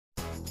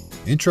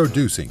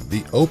Introducing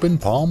the Open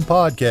Palm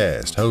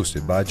Podcast,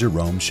 hosted by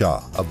Jerome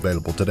Shaw.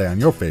 Available today on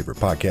your favorite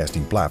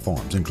podcasting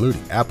platforms,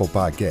 including Apple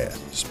Podcasts,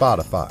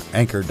 Spotify,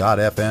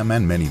 Anchor.fm,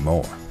 and many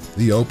more.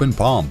 The Open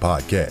Palm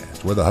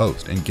Podcast, where the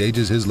host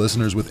engages his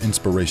listeners with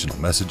inspirational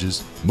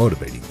messages,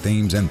 motivating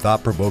themes, and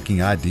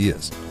thought-provoking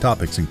ideas.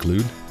 Topics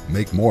include: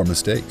 make more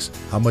mistakes,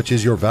 how much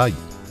is your value,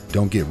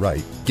 don't get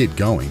right, get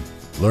going,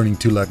 learning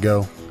to let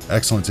go,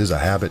 excellence is a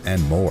habit,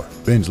 and more.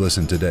 Binge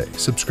listen today.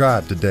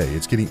 Subscribe today.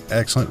 It's getting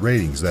excellent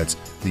ratings. That's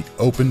the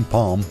Open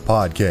Palm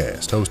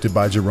Podcast, hosted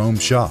by Jerome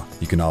Shaw.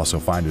 You can also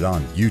find it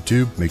on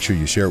YouTube. Make sure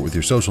you share it with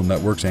your social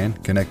networks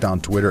and connect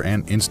on Twitter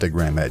and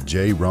Instagram at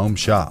Jerome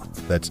Shaw.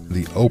 That's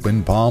the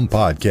Open Palm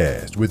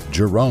Podcast with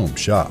Jerome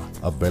Shaw.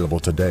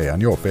 Available today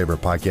on your favorite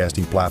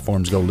podcasting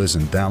platforms. Go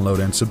listen, download,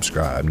 and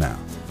subscribe now.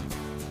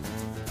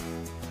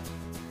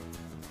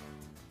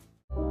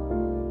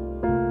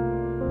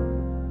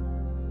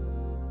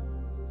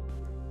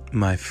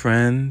 My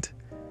friend,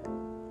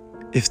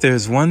 if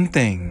there's one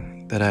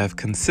thing that I have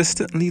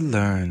consistently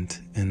learned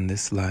in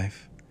this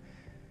life,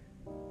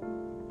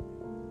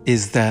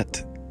 is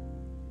that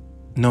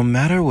no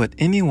matter what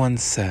anyone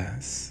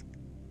says,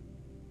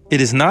 it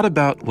is not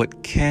about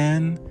what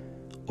can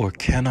or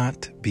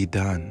cannot be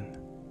done.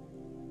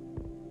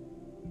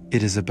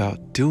 It is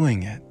about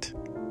doing it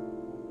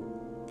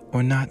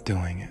or not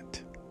doing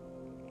it.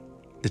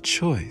 The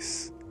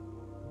choice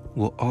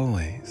will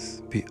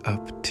always be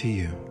up to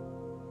you.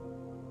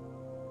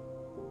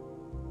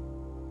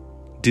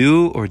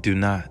 Do or do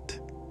not,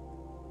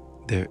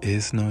 there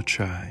is no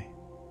try.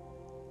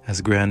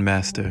 As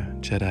Grandmaster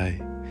Jedi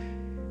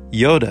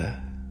Yoda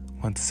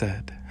once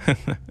said.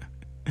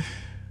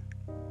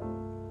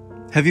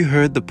 Have you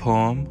heard the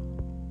poem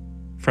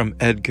from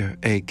Edgar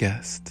A.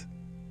 Guest?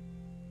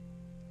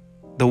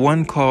 The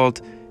one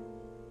called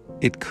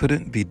 "It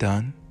Couldn't Be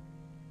Done"?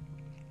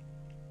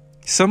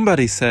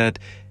 Somebody said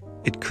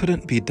it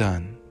couldn't be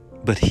done,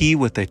 but he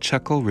with a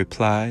chuckle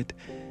replied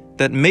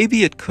that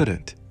maybe it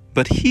couldn't,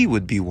 but he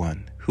would be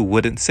one who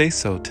wouldn't say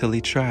so till he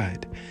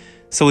tried.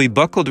 So he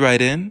buckled right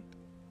in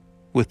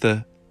with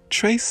a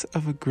trace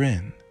of a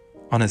grin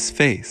on his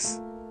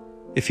face.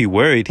 If he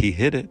worried, he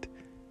hid it.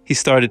 He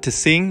started to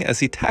sing as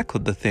he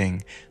tackled the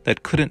thing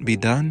that couldn't be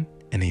done,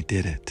 and he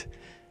did it.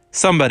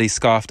 Somebody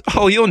scoffed,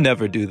 "Oh, you'll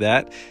never do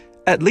that.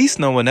 At least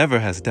no one ever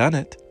has done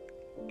it."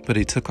 But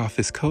he took off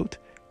his coat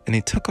and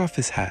he took off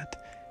his hat,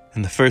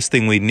 and the first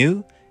thing we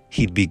knew,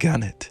 he'd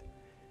begun it.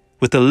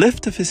 With a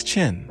lift of his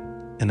chin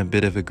and a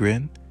bit of a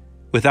grin,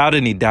 without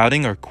any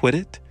doubting or quit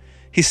it,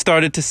 he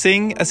started to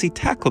sing as he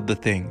tackled the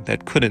thing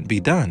that couldn't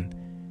be done,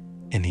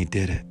 and he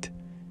did it.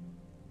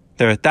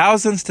 There are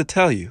thousands to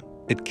tell you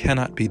it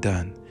cannot be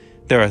done.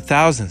 There are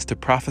thousands to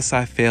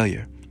prophesy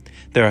failure.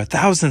 There are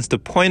thousands to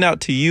point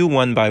out to you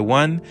one by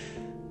one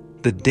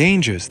the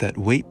dangers that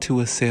wait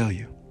to assail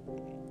you.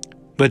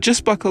 But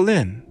just buckle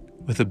in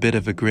with a bit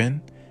of a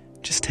grin.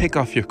 Just take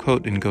off your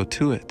coat and go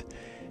to it.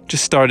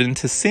 Just start in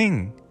to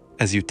sing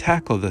as you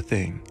tackle the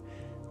thing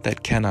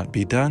that cannot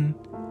be done,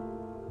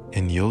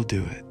 and you'll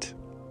do it.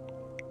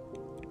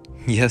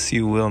 Yes,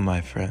 you will, my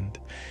friend.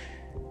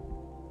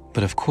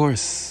 But of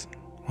course,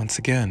 once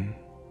again,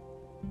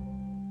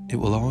 it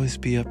will always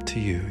be up to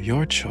you,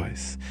 your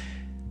choice.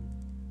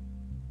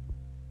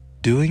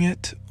 Doing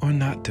it or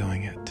not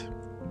doing it.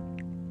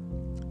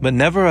 But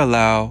never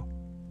allow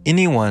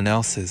anyone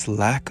else's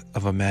lack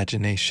of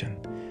imagination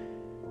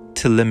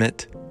to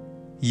limit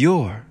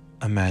your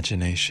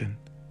imagination.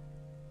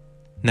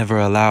 Never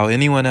allow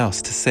anyone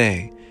else to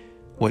say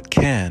what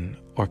can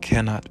or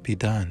cannot be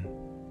done.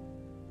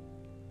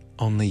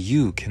 Only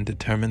you can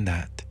determine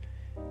that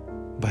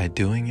by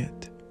doing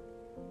it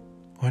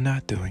or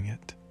not doing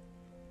it.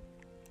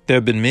 There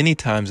have been many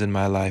times in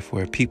my life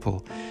where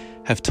people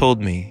have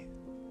told me,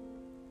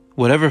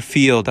 whatever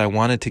field I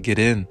wanted to get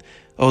in,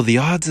 oh, the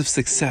odds of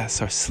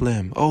success are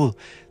slim. Oh,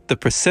 the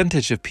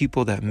percentage of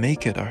people that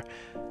make it are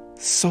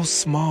so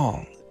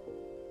small.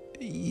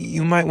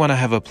 You might want to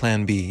have a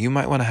plan B. You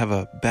might want to have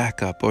a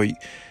backup, or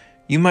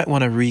you might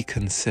want to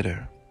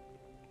reconsider.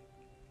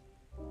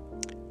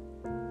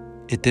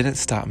 It didn't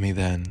stop me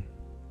then,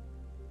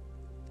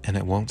 and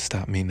it won't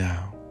stop me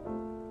now.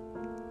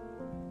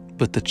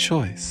 But the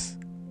choice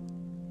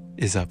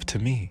is up to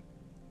me.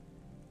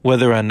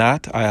 Whether or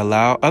not I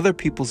allow other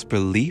people's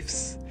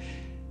beliefs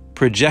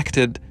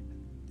projected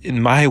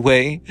in my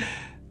way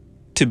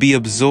to be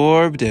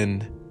absorbed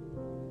and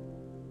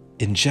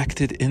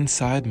injected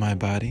inside my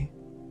body,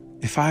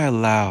 if I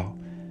allow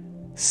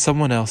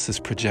someone else's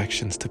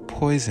projections to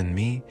poison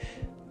me,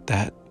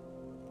 that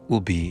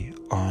will be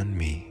on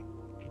me.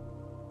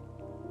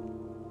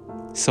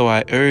 So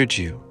I urge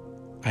you,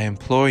 I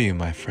implore you,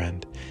 my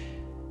friend,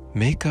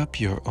 make up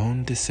your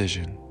own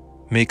decision.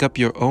 Make up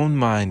your own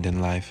mind in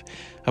life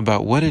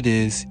about what it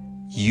is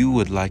you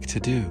would like to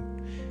do.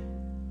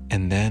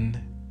 And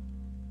then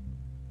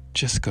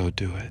just go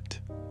do it.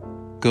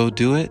 Go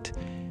do it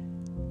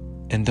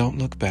and don't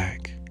look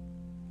back.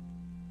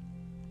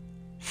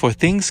 For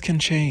things can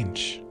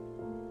change.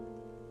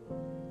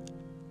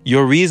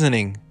 Your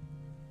reasoning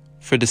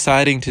for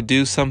deciding to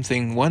do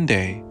something one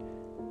day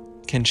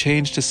can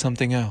change to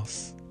something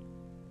else.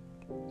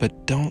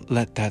 But don't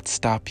let that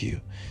stop you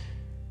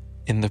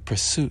in the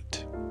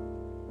pursuit.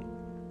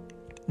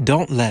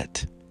 Don't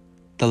let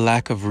the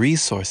lack of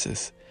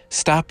resources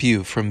stop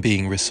you from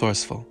being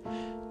resourceful.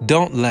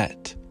 Don't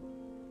let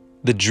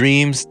the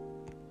dreams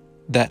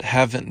that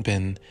haven't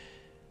been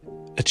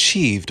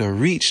achieved or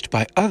reached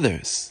by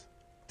others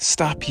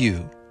stop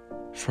you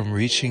from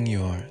reaching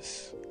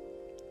yours.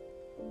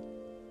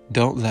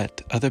 Don't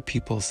let other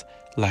people's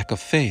lack of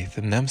faith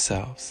in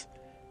themselves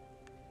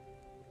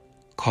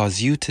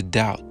cause you to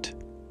doubt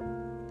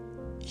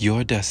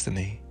your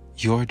destiny,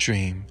 your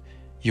dream,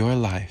 your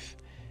life,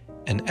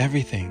 and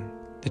everything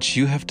that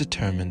you have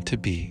determined to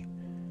be.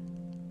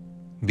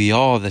 Be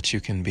all that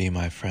you can be,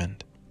 my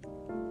friend.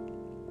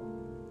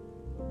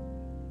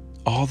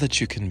 All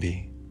that you can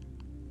be,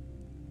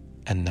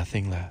 and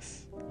nothing less.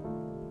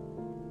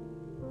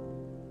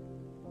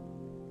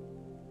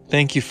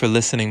 Thank you for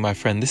listening, my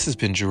friend. This has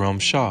been Jerome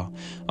Shaw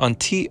on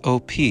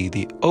TOP,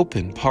 the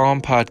Open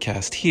Palm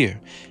Podcast here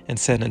in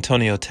San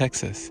Antonio,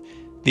 Texas.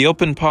 The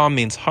open palm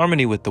means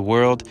harmony with the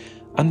world,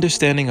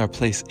 understanding our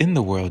place in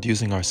the world,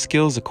 using our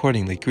skills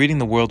accordingly, greeting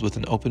the world with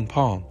an open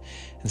palm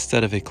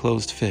instead of a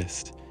closed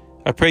fist.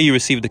 I pray you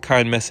received a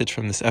kind message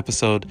from this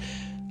episode,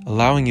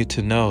 allowing you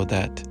to know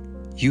that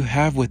you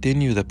have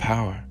within you the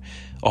power.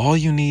 All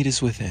you need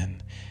is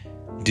within.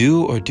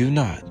 Do or do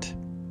not,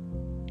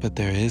 but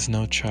there is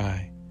no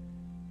try.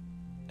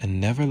 And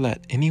never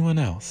let anyone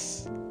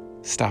else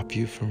stop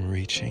you from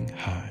reaching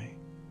high.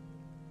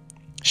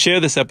 Share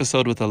this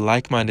episode with a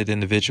like-minded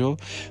individual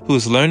who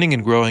is learning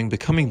and growing,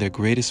 becoming their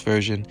greatest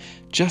version,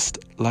 just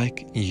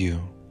like you.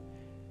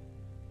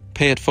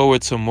 Pay it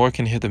forward so more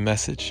can hear the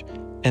message.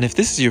 And if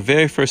this is your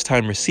very first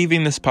time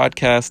receiving this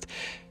podcast,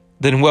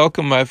 then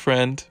welcome, my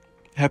friend.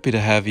 Happy to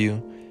have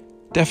you.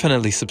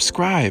 Definitely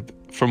subscribe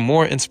for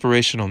more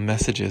inspirational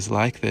messages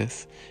like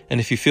this.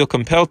 And if you feel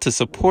compelled to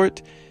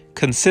support,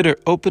 consider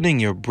opening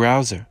your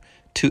browser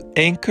to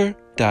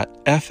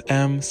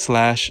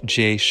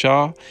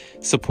anchor.fm/jshaw.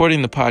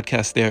 Supporting the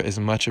podcast there is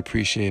much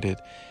appreciated.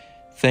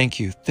 Thank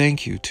you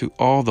to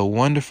all the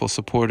wonderful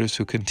supporters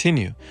who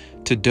continue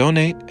to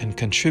donate and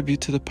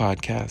contribute to the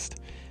podcast.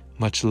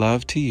 Much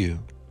love to you.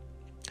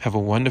 Have a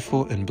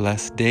wonderful and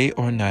blessed day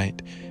or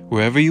night,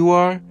 wherever you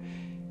are.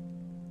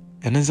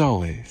 And as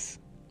always,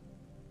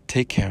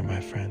 take care,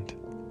 my friend.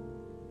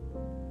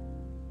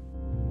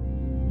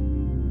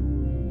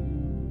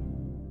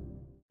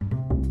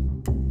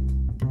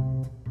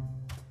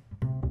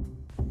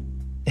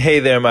 Hey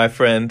there, my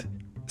friend.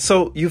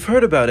 So you've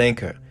heard about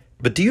Anchor,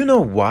 but do you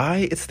know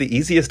why it's the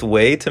easiest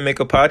way to make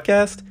a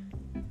podcast?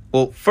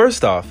 Well,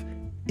 first off,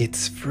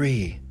 it's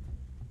free.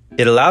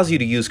 It allows you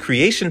to use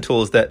creation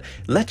tools that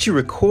let you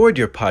record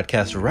your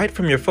podcast right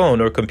from your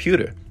phone or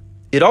computer.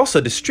 It also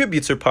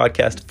distributes your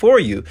podcast for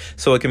you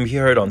so it can be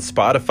heard on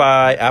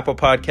Spotify, Apple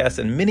Podcasts,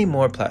 and many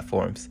more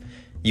platforms.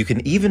 You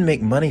can even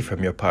make money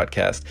from your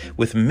podcast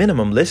with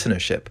minimum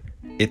listenership.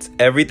 It's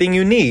everything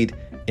you need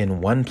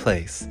in one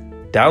place.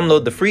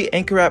 Download the free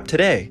Anchor app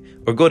today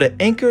or go to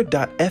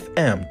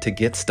anchor.fm to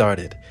get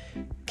started.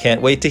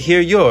 Can't wait to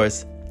hear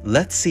yours.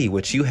 Let's see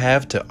what you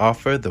have to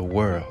offer the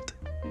world.